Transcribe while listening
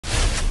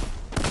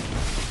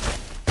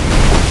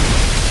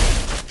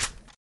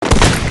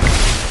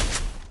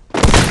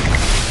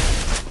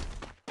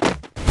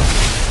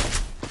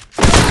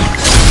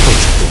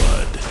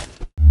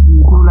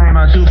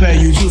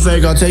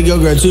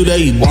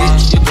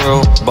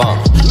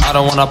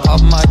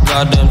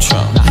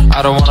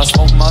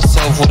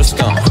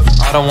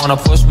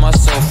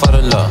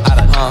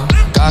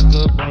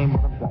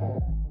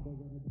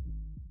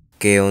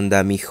¿Qué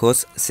onda,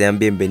 mijos? Sean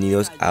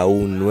bienvenidos a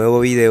un nuevo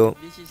video.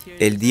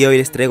 El día de hoy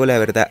les traigo la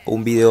verdad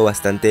un video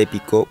bastante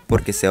épico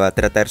porque se va a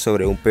tratar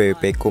sobre un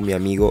PvP con mi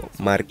amigo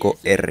Marco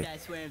R.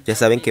 Ya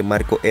saben que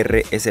Marco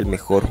R es el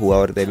mejor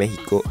jugador de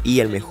México y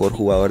el mejor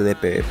jugador de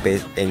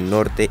PvP en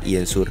norte y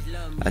en sur.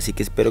 Así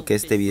que espero que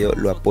este video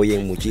lo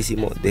apoyen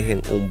muchísimo,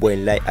 dejen un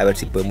buen like a ver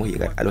si podemos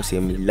llegar a los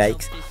 100.000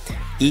 likes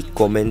y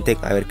comenten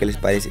a ver qué les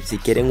parece. Si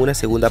quieren una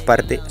segunda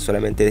parte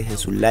solamente dejen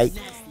su like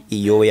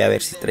y yo voy a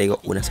ver si traigo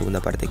una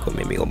segunda parte con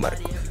mi amigo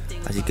Marco.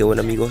 Así que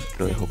bueno, amigos,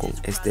 lo dejo con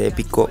este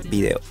épico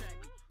video.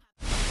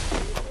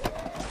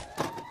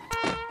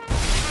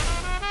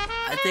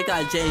 I think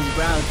I James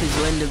Brown,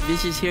 cause when the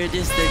bitches hear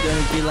this, they're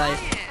gonna be like,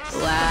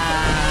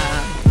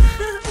 wow.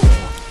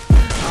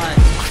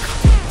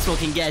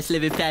 Smoking gas,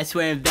 living fast,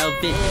 wearing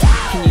velvet.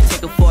 Can you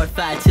take a 4 or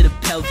 5 to the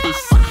pelvis?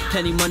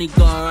 Plenty money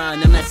going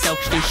around, I'm not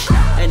selfish,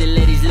 and the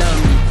ladies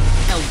love me.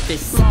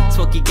 Elvis,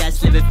 smoking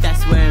gas, living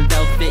fast, wearing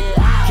velvet.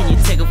 Can you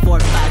take a 4 or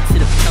 5 to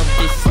the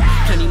pelvis?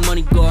 Plenty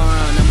money go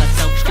around, I'm not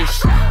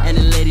selfish, and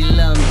the lady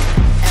love me.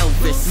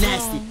 Elvis,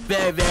 nasty,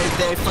 very, very,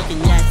 very fucking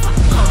nasty.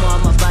 Come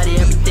on, my body,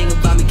 everything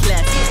about me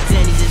classy.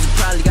 Danny's is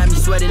probably got me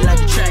sweating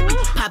like a track.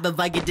 Pop a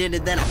Viking dinner,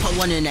 then I put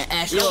one in the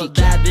ash. You a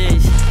bad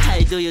bitch, how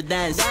you do your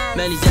dance?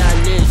 Many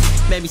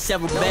times, maybe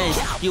several bands.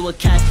 You a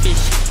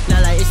catfish,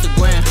 not like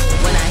Instagram.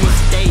 When I hit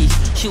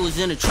stage, she was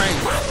in a train.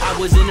 I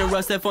was in a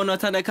rush, that for no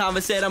time to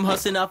conversate. I'm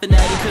hustling off an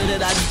attitude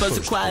that I just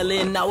busted quietly.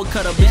 And I would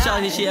cut a bitch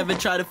out here, she ever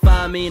try to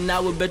find me. And I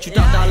would bet you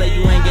 $1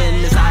 you ain't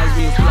getting this high as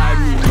me, fly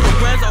me. 3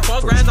 grands or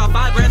 4 grands or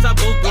 5 grands, I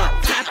both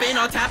want. Tap in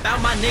or tap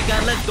out, my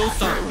nigga, let's go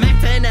son. Make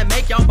pen that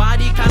make your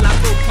body kinda like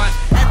fruit punch.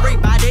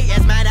 Everybody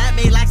is mad at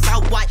me like so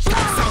what? So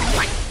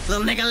what?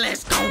 Little nigga,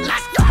 let's go,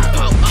 let's go.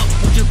 Pull up,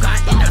 what you got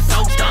in the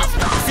soul stuff?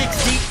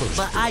 6 deep,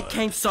 but I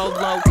came so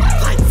low.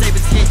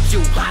 Lightsabers hit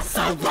you, hot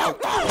so low.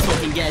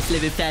 Smoking gas,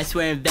 living fast,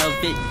 wearing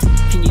velvet.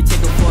 Can you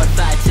take a 4 or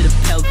 5 to the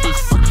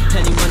pelvis?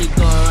 Plenty money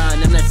go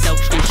around, I'm not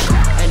selfish,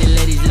 and the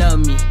ladies love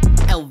me.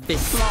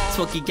 Elvis,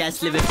 smoking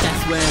gas, living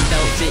fast, wearing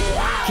velvet.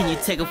 Can you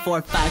take a 4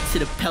 or 5 to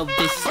the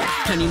pelvis?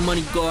 Plenty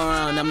money go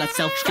around, I'm not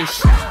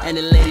selfish, and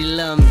the lady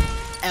love me.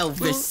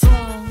 Elvis.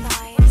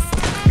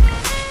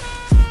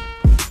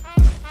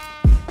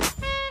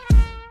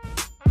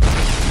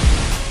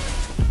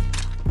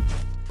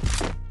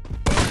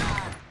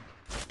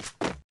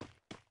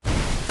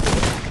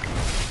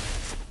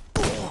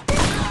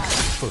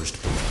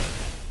 First blood.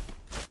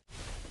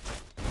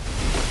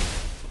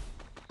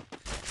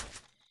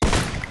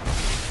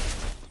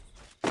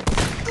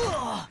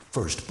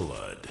 First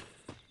blood.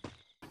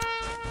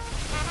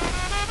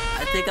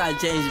 I think I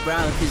James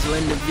Brown, cause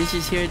when the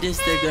bitches hear this,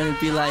 they're gonna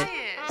be like,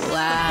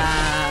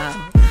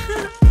 wow.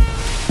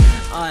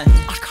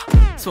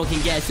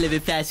 Smoking gas, living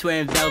fast,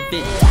 wearing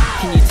velvet.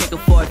 Can you take a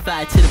 4 or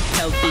 5 to the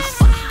pelvis?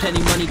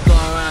 Plenty money go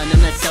around,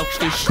 I'm not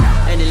selfish,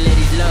 and the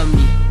ladies love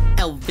me.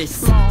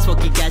 Elvis,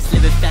 smoking gas,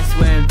 living fast,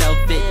 wearing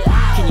velvet.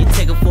 Can you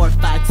take a 4 or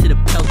 5 to the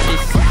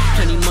pelvis?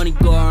 Plenty money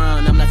go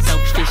around, I'm not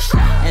selfish,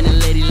 and the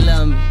lady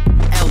love me.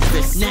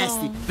 Elvis,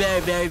 nasty,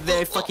 very, very,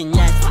 very fucking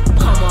nasty.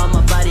 Come on,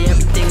 my body,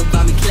 everything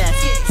about me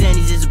classy.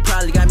 Danny's is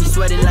probably got me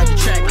sweating like a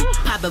track.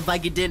 Pop a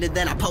Viking dinner,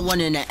 then I put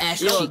one in the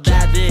ash. You a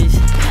bad bitch,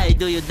 how you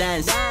do your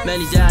dance?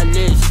 Many times,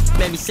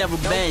 maybe several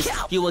bands.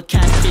 You a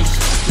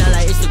catfish, not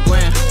like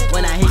Instagram.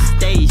 When I hit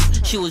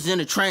stage, she was in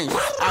a train.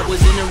 I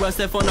was in a rush,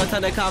 that for no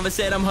time to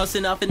conversate. I'm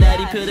hustling off an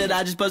addy pill that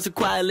I just busted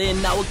quietly.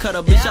 And I would cut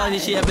a bitch out here,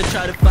 she ever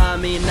try to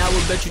find me. And I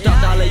would bet you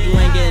 $1 you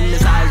ain't getting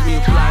this high as me,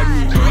 fly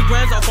me. 3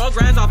 grands or 4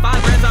 grands or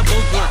 5 grands, I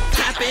both want.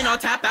 Tap in or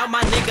tap out,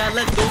 my nigga,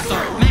 let's go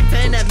son. Make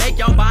pen that make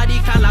your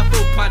body kinda like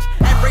fruit punch.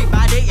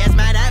 Everybody is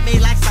mad at me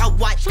like so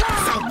what? So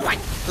what?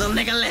 Little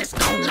nigga, let's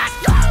go, let's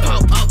go.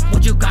 Pull up,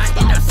 what you got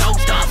in the soul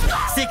stuff?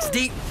 6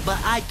 deep, but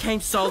I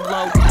came so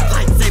low.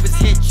 Lightsabers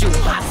hit you,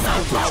 hot so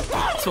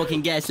low.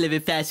 Smoking gas,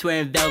 living fast,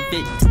 wearing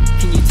velvet.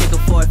 Can you take a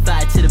 4 or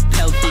 5 to the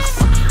pelvis?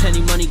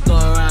 Plenty money go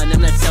around,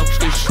 I'm not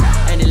selfish,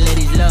 and the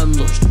ladies love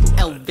me.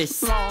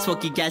 Elvis,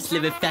 smoking gas,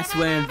 living fast,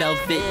 wearing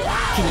velvet.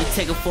 Can you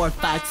take a 4 or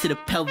 5 to the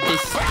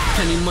pelvis?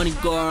 Plenty money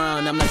go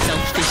around, I'm not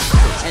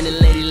selfish, and the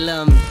lady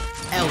love me.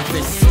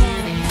 Elvis.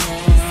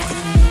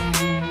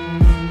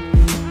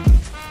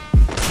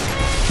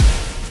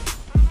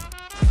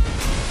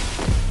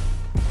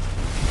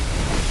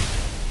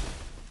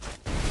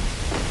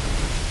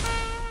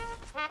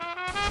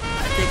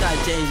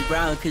 James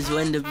Brown, cause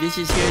when the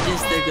bitches hear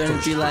this, they're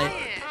gonna be like,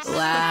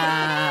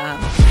 wow.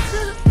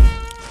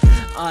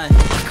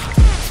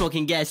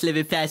 Smoking gas,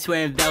 living fast,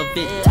 wearing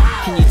velvet.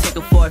 Can you take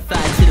a 4 or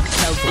 5 to the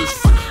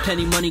pelvis?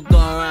 Plenty money go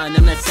around,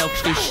 I'm not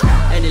selfish,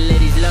 and the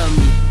ladies love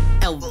me.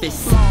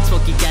 Elvis,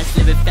 smoking gas,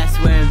 living fast,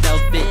 wearing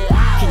velvet.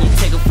 Can you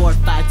take a 4 or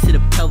 5 to the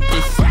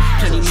pelvis?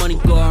 Plenty money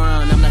go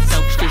around, I'm not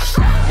selfish,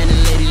 and the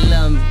lady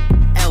love me.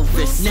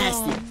 Elvis,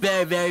 nasty,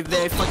 very, very,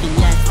 very fucking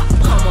nasty.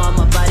 Come on,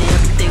 my body,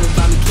 everything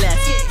about me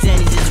classy.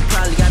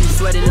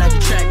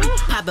 track me.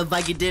 Pop a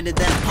Viking dinner,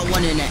 then I put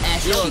one in the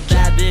ass. You a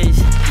bad bitch,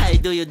 how you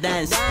do your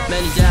dance?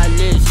 Manager I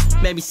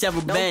live, maybe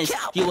several bands.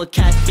 You a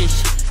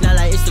catfish, not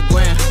like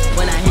Instagram.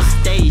 When I hit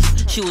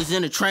stage, she was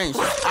in a trance.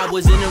 I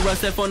was in a rush,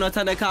 that phone, no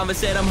time to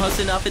conversate. I'm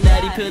hustling off an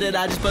addy pill that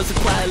I just busted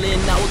quietly.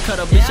 And I would cut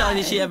a bitch out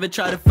if she ever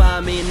try to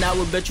find me. And I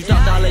would bet you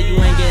top dollar you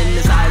ain't getting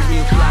as high as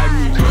me.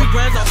 3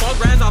 grands or 4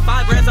 grands or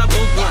 5 grands, I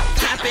both one.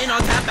 Tap in or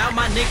tap out,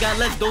 my nigga,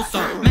 let's do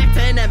some. Mac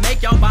 10 that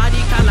make your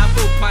body call out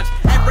fruit punch.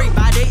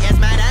 Everybody is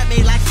mad at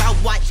me like so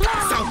white.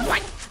 So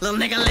white, little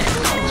nigga, let's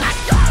go.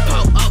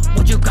 Pull up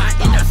what you got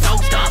in the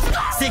soap stuff.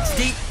 6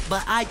 deep,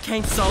 but I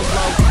came so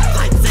low.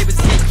 Lightsabers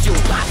hit you,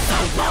 I'm so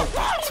low.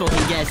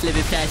 Smoking gas,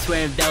 living fast,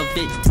 wearing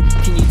velvet.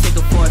 Can you take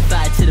a 4 or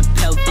 5 to the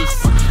pelvis?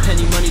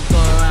 Plenty money go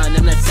around,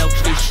 I'm not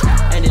selfish.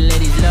 And the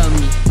ladies love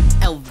me,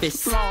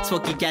 Elvis.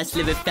 Smoking gas,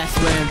 living fast,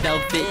 wearing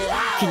velvet.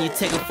 Can you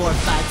take a 4 or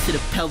 5 to the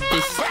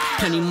pelvis?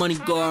 Plenty money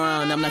go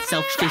around, I'm not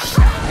selfish.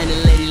 And the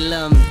lady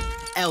love me,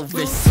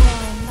 Elvis.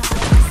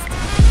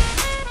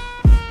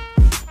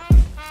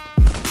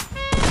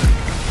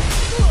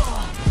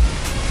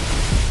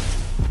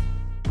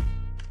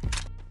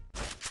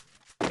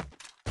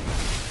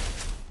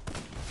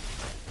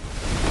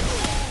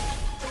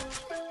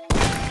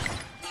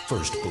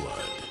 First blood.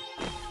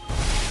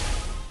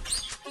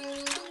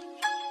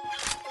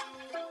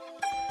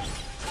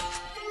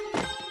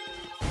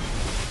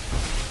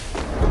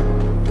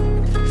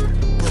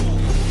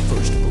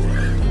 First blood.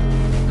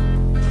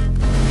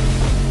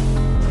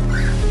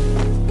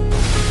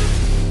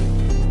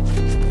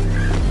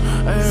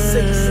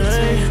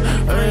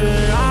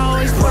 I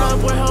always put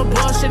up with her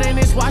bullshit, and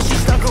it's why she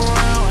stuck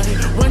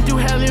around. Went through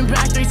hell and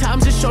back 3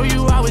 times to show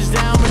you I was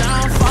down, but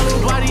now I'm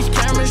followed by these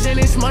cameras and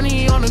it's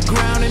money on the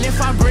ground. And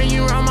if I bring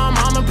you around, my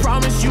mama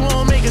promise you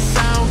won't make a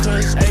sound.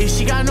 Cause ayy,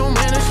 she got no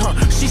manners, huh?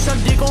 She suck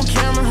dick on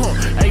camera,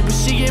 huh? Ayy, but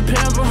she get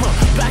pampered, huh?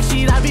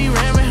 Backseat I be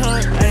ramming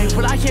her, ayy,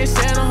 but I can't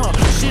stand her, huh?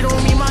 She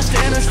don't meet my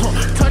standards, huh?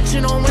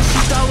 Touching on what she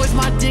thought was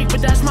my dick,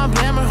 but that's my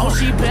blammer, huh? Oh,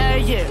 she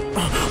bad, yeah,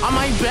 I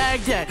might bag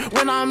that.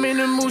 When I'm in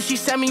the mood, she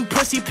send me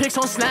pussy pics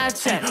on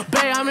Snapchat.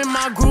 Babe, I'm in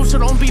my groove, so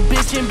don't be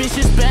bitchin',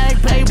 bitches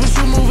bag, babe. But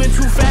you moving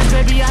too fast,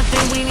 baby, I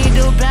think we need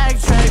to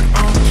backtrack.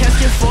 Can't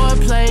skip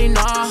foreplay,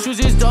 nah. Shoes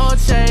is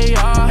Dolce,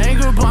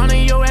 Anger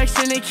Bonnie, your ex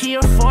in the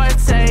Kia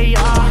Forte,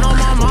 know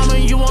my mama,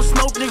 you won't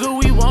smoke, nigga,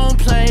 we won't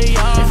play,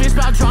 If it's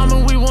about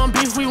drama, we want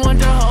beef, we want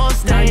the whole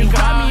state. Now you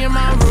got me in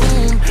my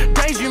room,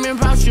 daydreaming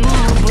about you.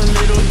 But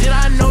little did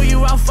I know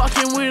you out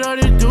fucking with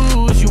other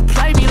dudes. You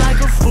play me like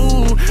a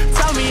fool,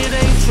 tell me it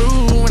ain't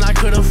true. When I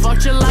could've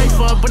fucked your life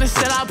up, but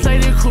instead I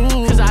played it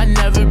cool. Cause I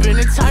never been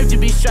the type to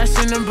be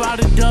stressing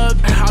about a dub.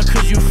 How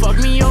could you fuck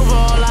me over?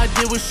 All I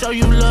did was show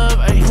you love,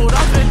 ayy. Pulled up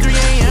at 3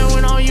 AM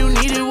when all you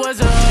needed was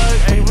a hug,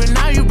 ayy. But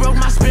now you broke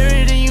my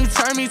spirit and you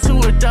turned me to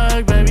a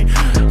thug, baby.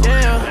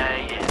 Yeah.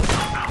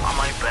 I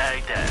might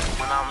bag that.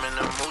 When I'm in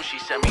the mood, she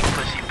send me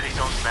pussy pics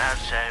on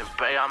Snapchat.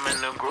 Babe, I'm in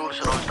the groove,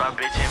 so don't start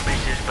bitching,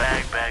 bitches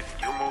back.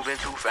 You moving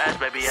too fast,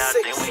 baby, I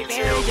think we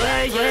need to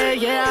back.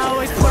 Yeah, I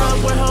always put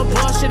up with her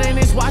bullshit, and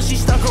it's why she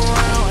stuck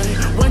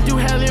around. Went through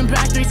hell and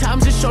back 3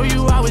 times to show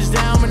you I was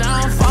down. But now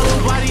I'm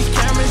followed by these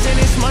cameras, and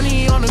it's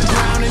money on the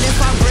ground. And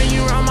if I bring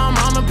you around, my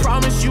mama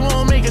promise you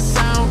won't make a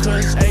sound.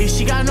 Cause, ayy,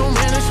 she got no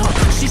manners, huh?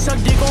 She suck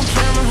dick on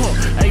camera,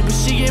 huh? Ayy, but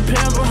she get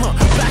pampered, huh?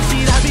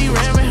 Backseat I be